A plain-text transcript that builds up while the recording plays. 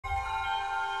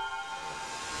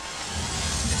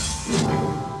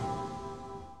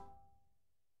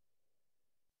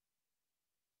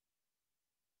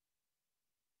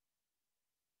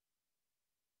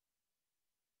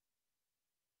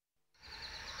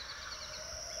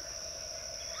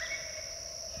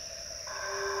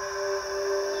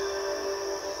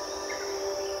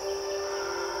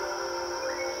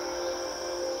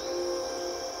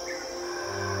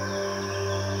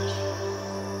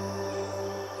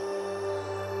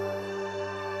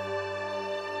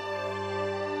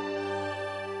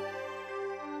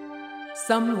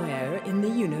Somewhere in the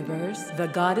universe, the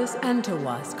goddess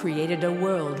Antawas created a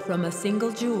world from a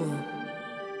single jewel.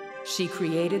 She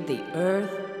created the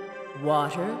earth,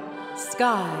 water,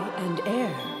 sky, and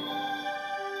air.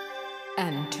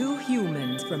 And two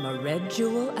humans from a red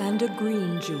jewel and a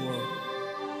green jewel.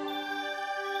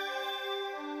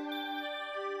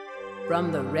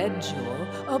 From the red jewel,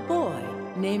 a boy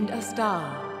named Astal.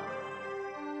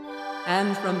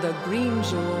 And from the green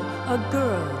jewel, a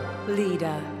girl,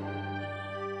 Leda.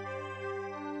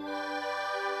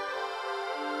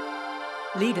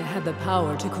 Leda had the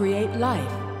power to create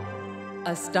life.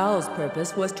 Astal's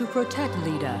purpose was to protect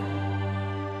Leda.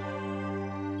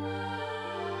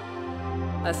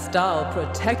 Astal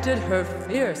protected her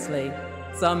fiercely,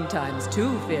 sometimes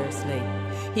too fiercely.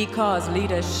 He caused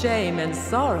Leda shame and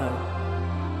sorrow.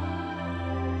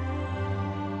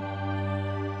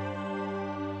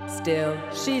 Still,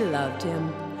 she loved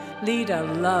him. Leda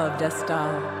loved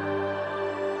Astal.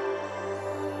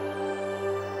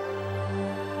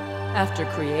 After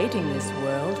creating this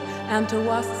world,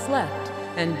 Antawas slept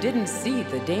and didn't see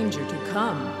the danger to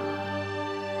come.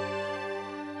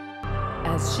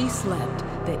 As she slept,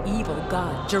 the evil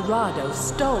god Gerardo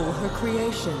stole her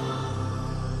creation.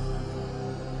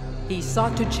 He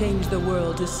sought to change the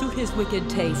world to suit his wicked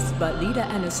tastes, but Leda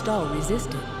and Astal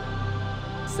resisted.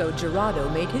 So Gerardo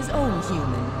made his own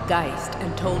human, Geist,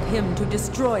 and told him to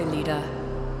destroy Leda.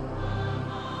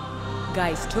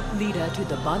 Geist took Leda to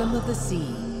the bottom of the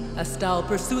sea. Astal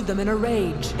pursued them in a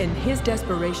rage. In his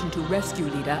desperation to rescue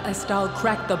Leda, Astal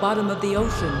cracked the bottom of the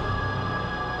ocean.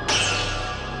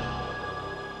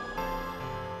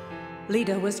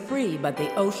 Leda was free, but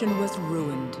the ocean was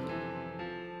ruined.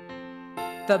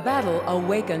 The battle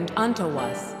awakened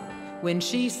Antawas. When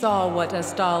she saw what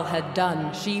Astal had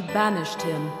done, she banished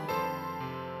him.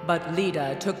 But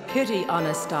Leda took pity on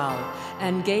Astal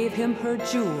and gave him her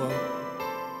jewel.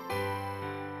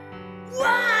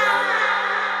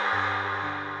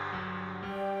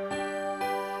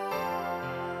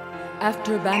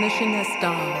 After banishing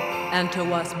Astal,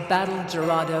 Antawas battled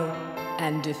Gerardo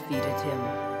and defeated him.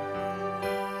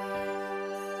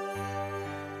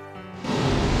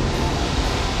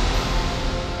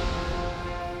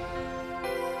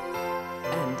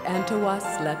 And Antawas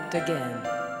slept again.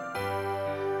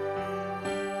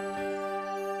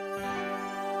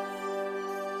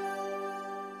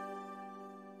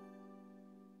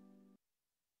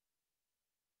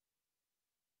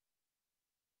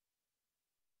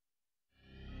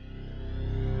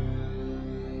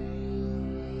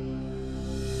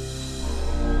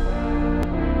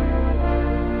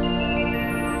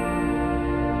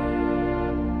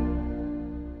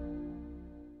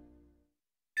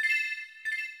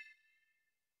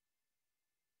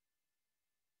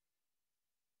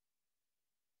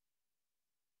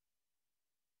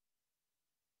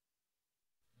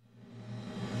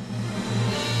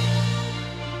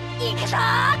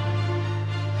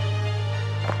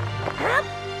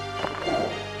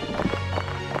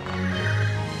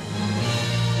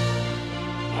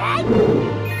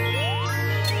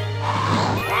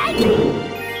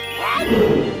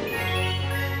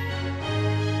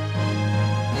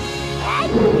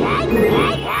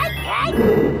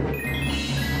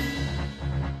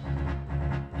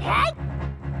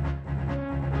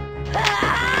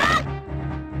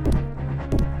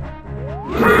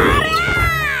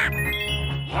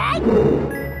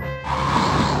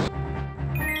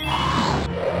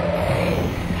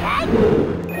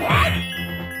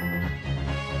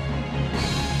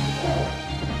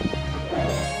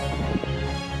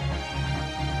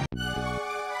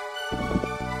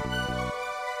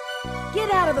 Get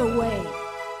out of the way!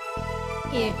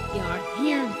 If you're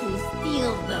here to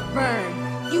steal the bird,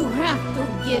 you have to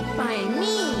get by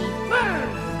me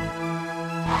first!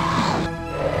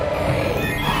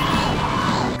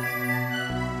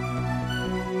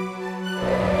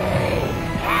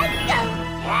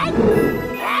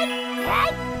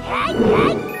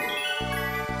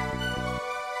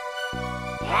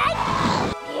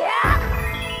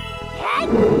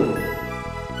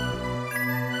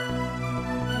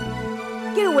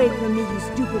 Get away from me, you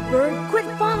stupid bird! Quit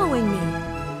following me!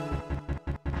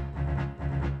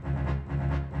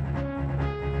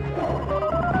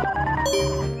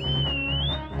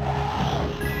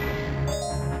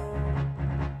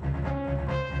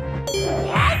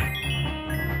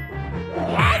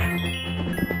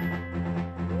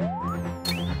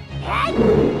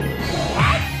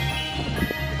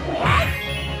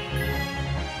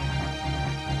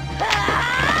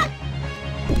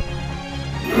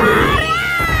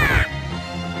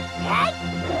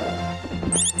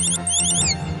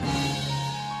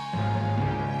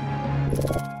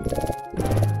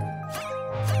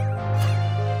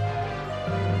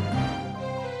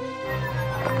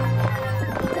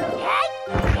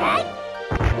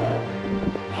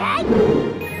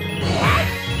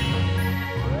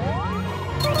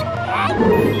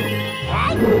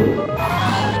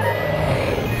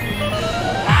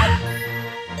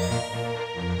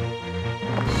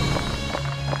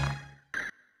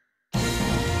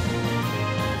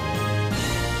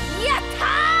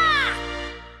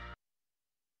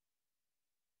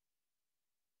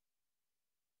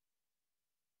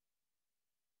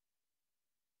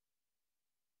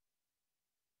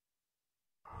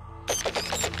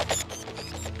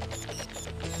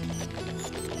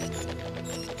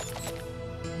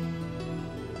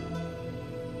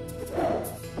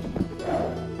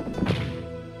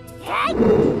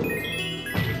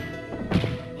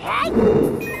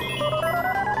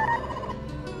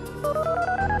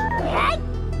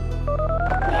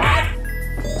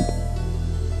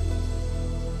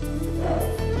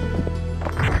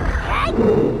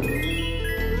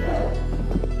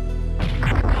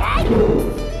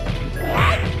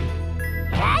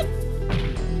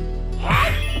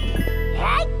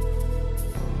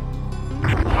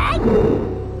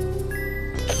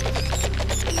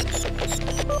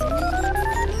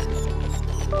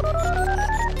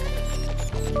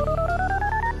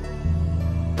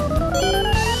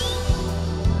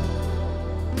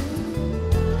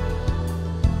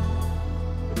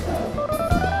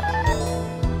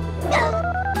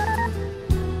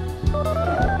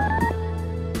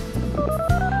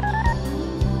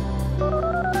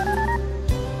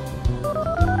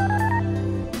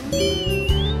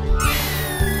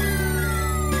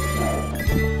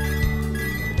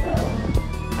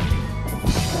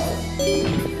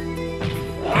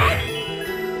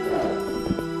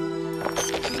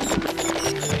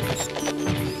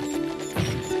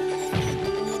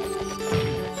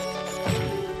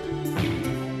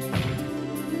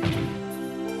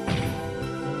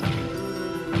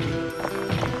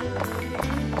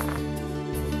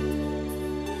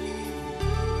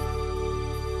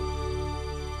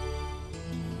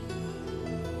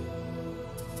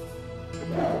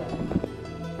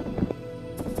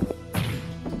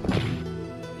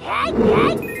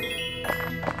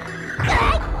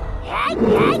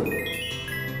 Hey!